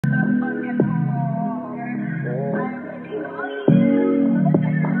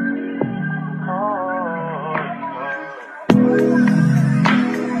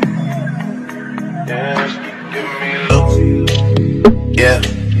Yeah,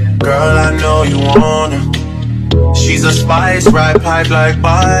 girl, I know you wanna. She's a spice, ride pipe like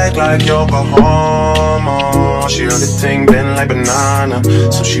bike, like Yokohama. She on the thing, bend like banana,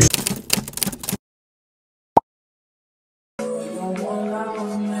 so she.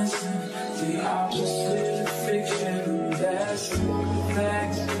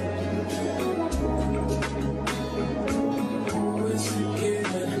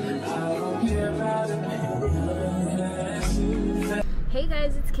 Hey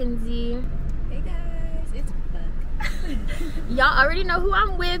guys, it's Kenzie. Hey guys, it's Buck. Y'all already know who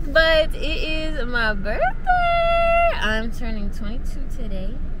I'm with, but it is my birthday. I'm turning 22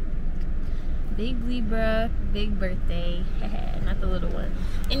 today. Big Libra, big birthday. Not the little one.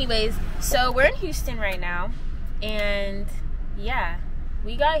 Anyways, so we're in Houston right now, and yeah,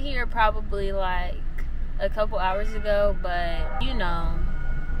 we got here probably like a couple hours ago, but you know,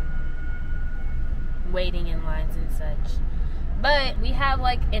 waiting in lines and such. But we have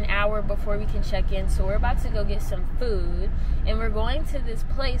like an hour before we can check in, so we're about to go get some food, and we're going to this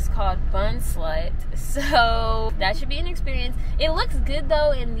place called Bun Slut. So that should be an experience. It looks good though,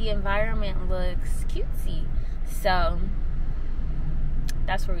 and the environment looks cutesy. So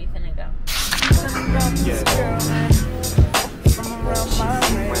that's where we finna go.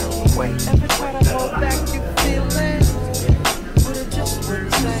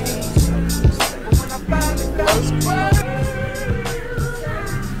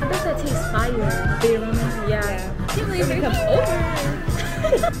 That tastes fire. Yeah. I can't believe it comes over.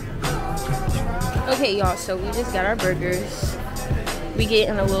 Okay, y'all, so we just got our burgers. We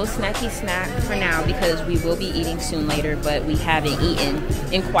getting a little snacky snack for now because we will be eating soon later, but we haven't eaten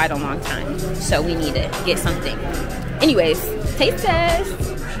in quite a long time. So we need to get something. Anyways, taste test.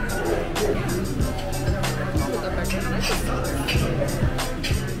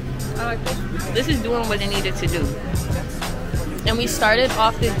 I like this. This is doing what it needed to do. And we started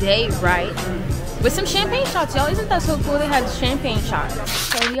off the day right with some champagne shots, y'all. Isn't that so cool? They had champagne shots.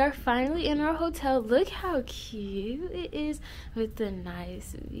 So we are finally in our hotel. Look how cute it is with the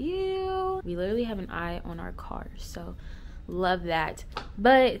nice view. We literally have an eye on our car, so love that.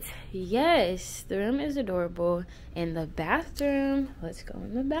 But yes, the room is adorable. And the bathroom, let's go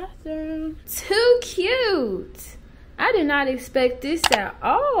in the bathroom. Too cute. I did not expect this at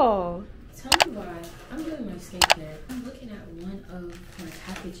all. Tell me why. I'm doing my skincare. I'm looking at one of my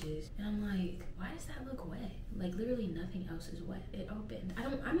packages and I'm like, why does that look wet? Like literally nothing else is wet. It opened.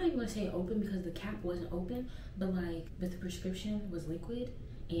 I'm not even gonna say it opened because the cap wasn't open, but the prescription was liquid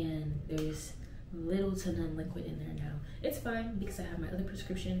and there's little to none liquid in there now. It's fine because I have my other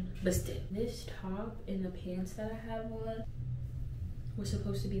prescription, but still. This top and the pants that I have on were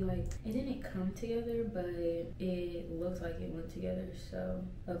supposed to be like, it didn't come together, but it looked like it went together, so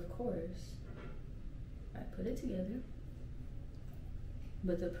of course I put it together.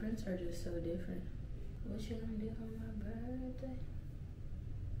 But the prints are just so different. What you gonna do on my birthday?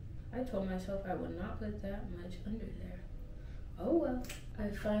 I told myself I would not put that much under there. Oh well. I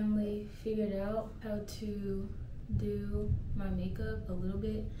finally figured out how to do my makeup a little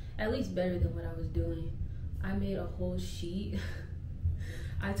bit, at least better than what I was doing. I made a whole sheet.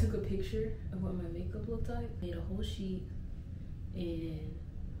 I took a picture of what my makeup looked like, made a whole sheet, and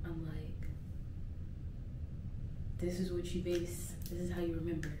I'm like, this is what you base, this is how you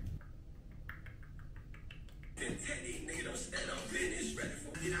remember.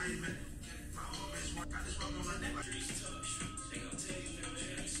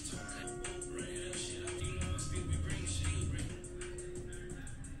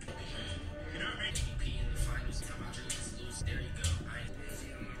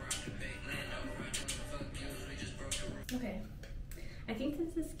 Okay, I think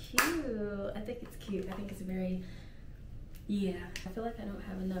this is cute. I think it's cute. I think it's very, yeah. I feel like I don't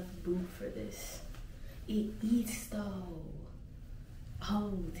have enough boot for this. It eats though.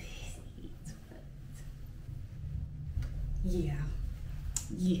 Oh, this eats what? Yeah.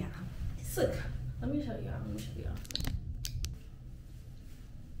 Yeah. Look, let me show y'all.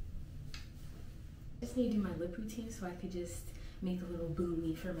 I just need to do my lip routine so I could just make a little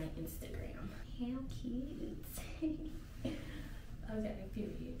boomy for my Instagram. How cute. Okay,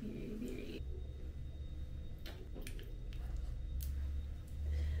 period.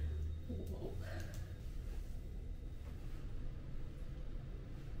 Whoa.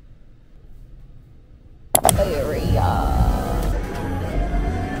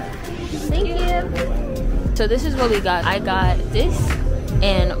 Thank you. So this is what we got. I got this,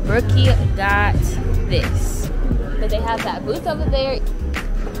 and Brookie got this. But they have that booth over there.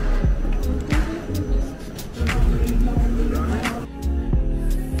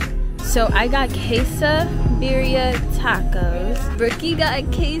 So I got quesadilla tacos. Brookie got a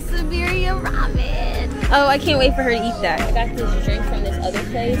quesadilla ramen. Oh, I can't wait for her to eat that. I got this drink from this other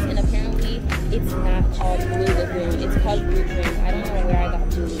place, and apparently it's not called Blue Lagoon. It's called Blue Drink. I don't know where I got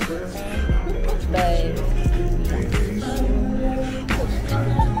Blue Lagoon from, but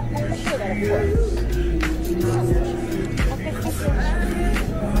okay, good.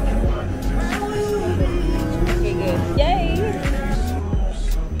 Yay!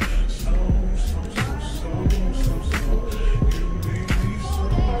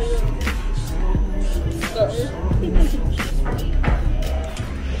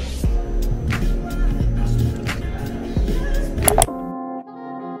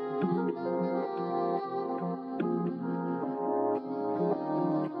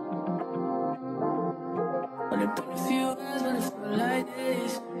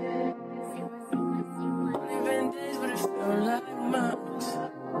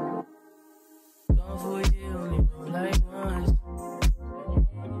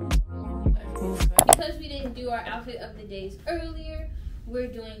 Because we didn't do our outfit of the days earlier, we're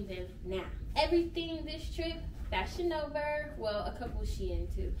doing them now. Everything this trip, Fashion Nova, well, a couple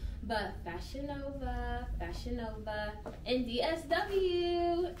Shein too, but Fashion Nova, and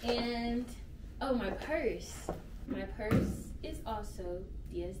DSW, and oh, my purse. My purse is also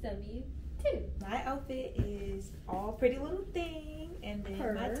DSW too. My outfit is all Pretty Little Thing, and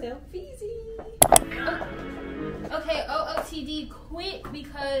then my tail Feezy. Okay, OOTD quick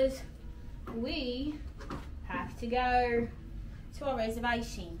because we have to go to our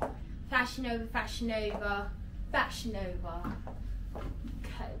reservation. Fashion Nova, Fashion Nova, Fashion Nova.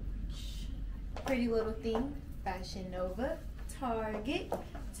 Coach. Pretty Little Thing, Fashion Nova, Target,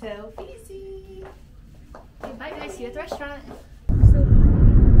 tail Feezy. Okay, bye guys, see you at the restaurant.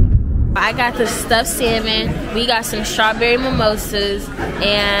 I got the stuffed salmon, we got some strawberry mimosas,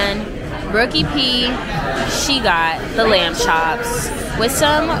 and Brookie P, she got the lamb chops with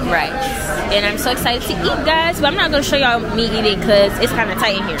some rice. And I'm so excited to eat, guys, but I'm not going to show y'all me eating because it's kind of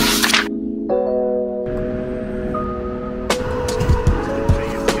tight in here.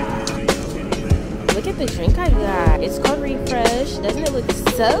 Look at the drink I got. It's called Refresh. Doesn't it look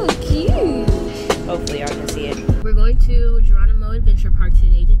so cute? Hopefully y'all can see it. We're going to Geronimo Adventure Park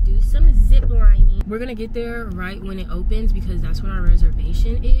today to do some zip lining. We're gonna get there right when it opens because that's when our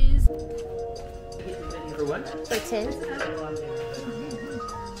reservation is. For what? For 10.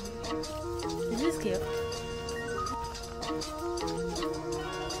 This is cute.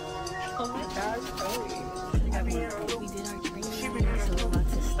 Oh my gosh, We did our drink, so we're about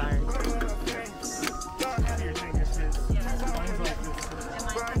to start.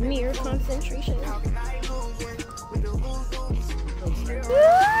 Mirror concentration.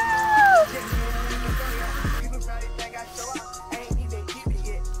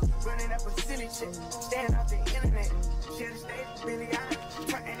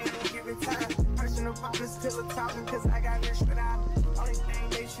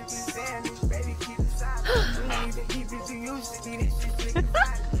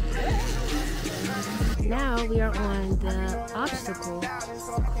 Now we are on the obstacle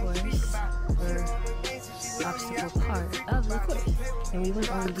course, or obstacle part of the course. And we went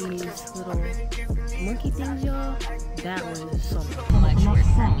on these little monkey things, y'all. That was so much work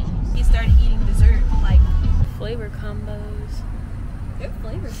for me. He started eating dessert, like Flavor combos. their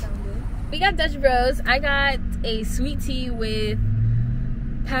flavors sound good. We got Dutch Bros. I got a sweet tea with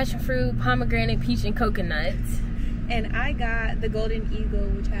passion fruit, pomegranate, peach, and coconut. And I got the Golden Eagle,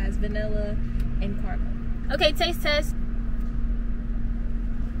 which has vanilla and caramel. Okay, taste test.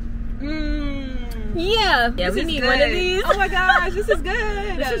 Yeah, This we is need good. one of these. Oh my gosh, this is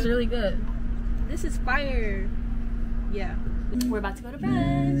good. This is really good. This is fire. Yeah. We're about to go to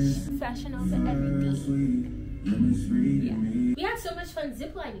brunch. Fashion over everything. Yeah. We had so much fun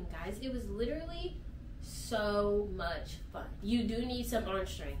ziplining, guys. It was literally so much fun. You do need some arm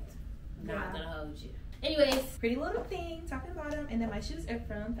strength. Not gonna hold you. Anyways, Pretty Little Thing, top and bottom, and then my shoes are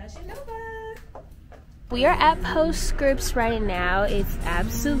from Fashion Nova. we are at Postscripts right now. It's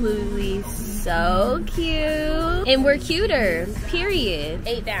absolutely so cute. And we're cuter, period.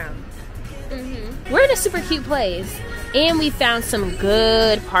 8 down. We're in a super cute place. And we found some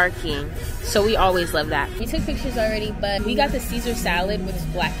good parking. So we always love that. We took pictures already, but we got the Caesar salad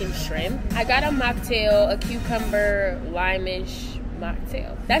with blackened shrimp. I got a mocktail, a cucumber, lime-ish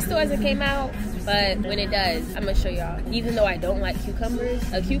mocktail. That still hasn't came out, but when it does, I'm gonna show y'all. Even though I don't like cucumbers,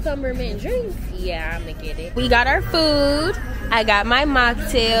 a cucumber mint drink, yeah, I'm gonna get it. We got our food. I got my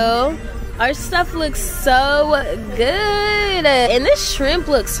mocktail. Our stuff looks so good. And this shrimp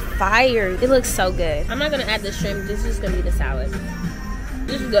looks fire. It looks so good. I'm not gonna add the shrimp. This is gonna be the salad.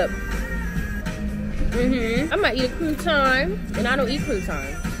 This is good. I might eat a crouton, and I don't eat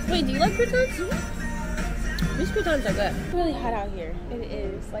croutons. Wait, do you like croutons? These croutons are good. It's really hot out here. It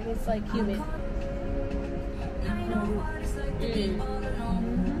is. Like, it's like humid.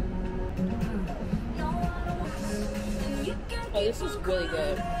 Oh, this is really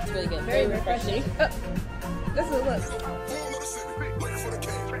good. It's really good. Very refreshing. Oh, that's what it was.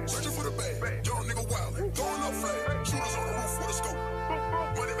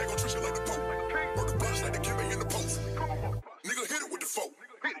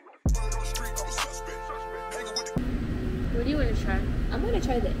 What do you want to try? I'm gonna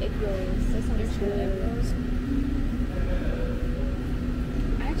try the egg rolls. That sounds good.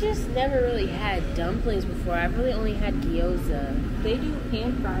 I just never really had dumplings before. I've really only had gyoza. They do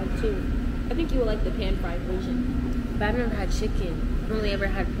pan fried too. I think you will like the pan fried version. But I've never had chicken. I've only ever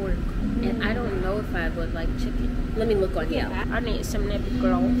had pork. And I don't know if I would like chicken. Let me look on here. I need some lip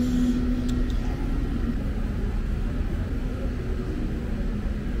gloss.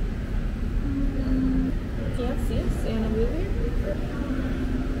 Can't see us in a movie.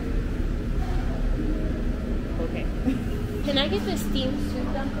 Okay. Can I get the steamed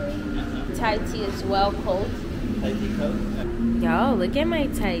soup dumpling? Thai tea as well, cold. Thai tea cold? Yo, look at my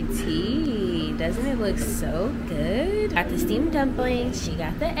Thai tea. Doesn't it look so good? Got the steamed dumplings. She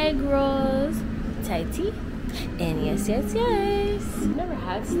got the egg rolls. Thai tea. And yes, yes, yes. I've never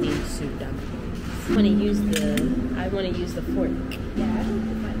had steamed soup dumplings. I want to use the fork. Yeah, I don't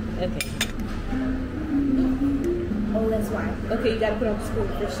think mine. Okay. Oh, that's why. Okay, you gotta put on the spoon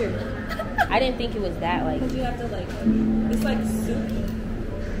for sure. I didn't think it was that like. Because you have to like, it's like soup.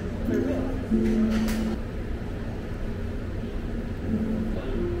 For real.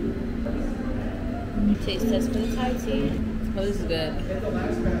 Taste test for the Thai tea. Oh, this is good.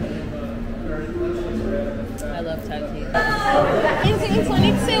 I love Thai tea. Kenzi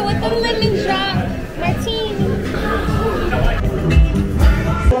 22 with the lemon drop martini.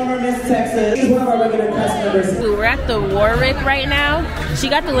 We're at the Warwick right now. She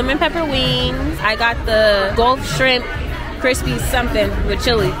got the lemon pepper wings. I got the Gulf shrimp crispy something with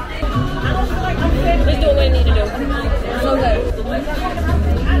chili. Let's do what we need to do. So good.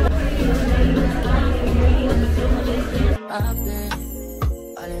 I've been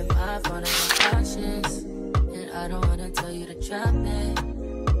all in my phone and cautious, and I don't wanna tell you to drop it,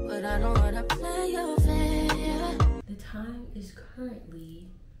 but I don't wanna play your fair. The time is currently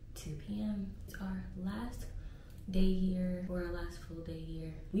 2 p.m. It's our last day here, or our last full day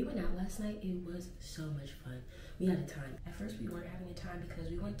here. We went out last night. It was so much fun. We had a time. At first we weren't having a time because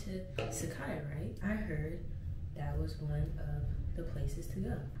we went to Sakai, right? I heard that was one of the places to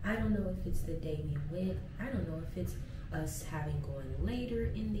go. I don't know if it's the day we went. I don't know if it's us having going later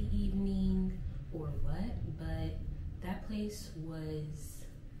in the evening or what, but that place was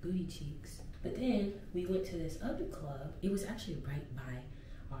booty cheeks. But then we went to this other club. It was actually right by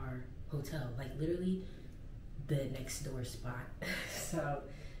our hotel, like literally the next door spot. So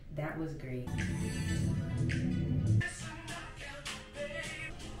that was great.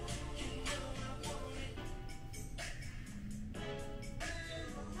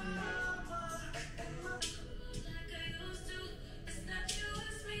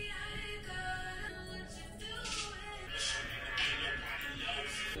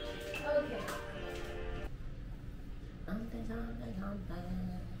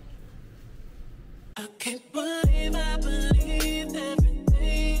 I can't believe I believe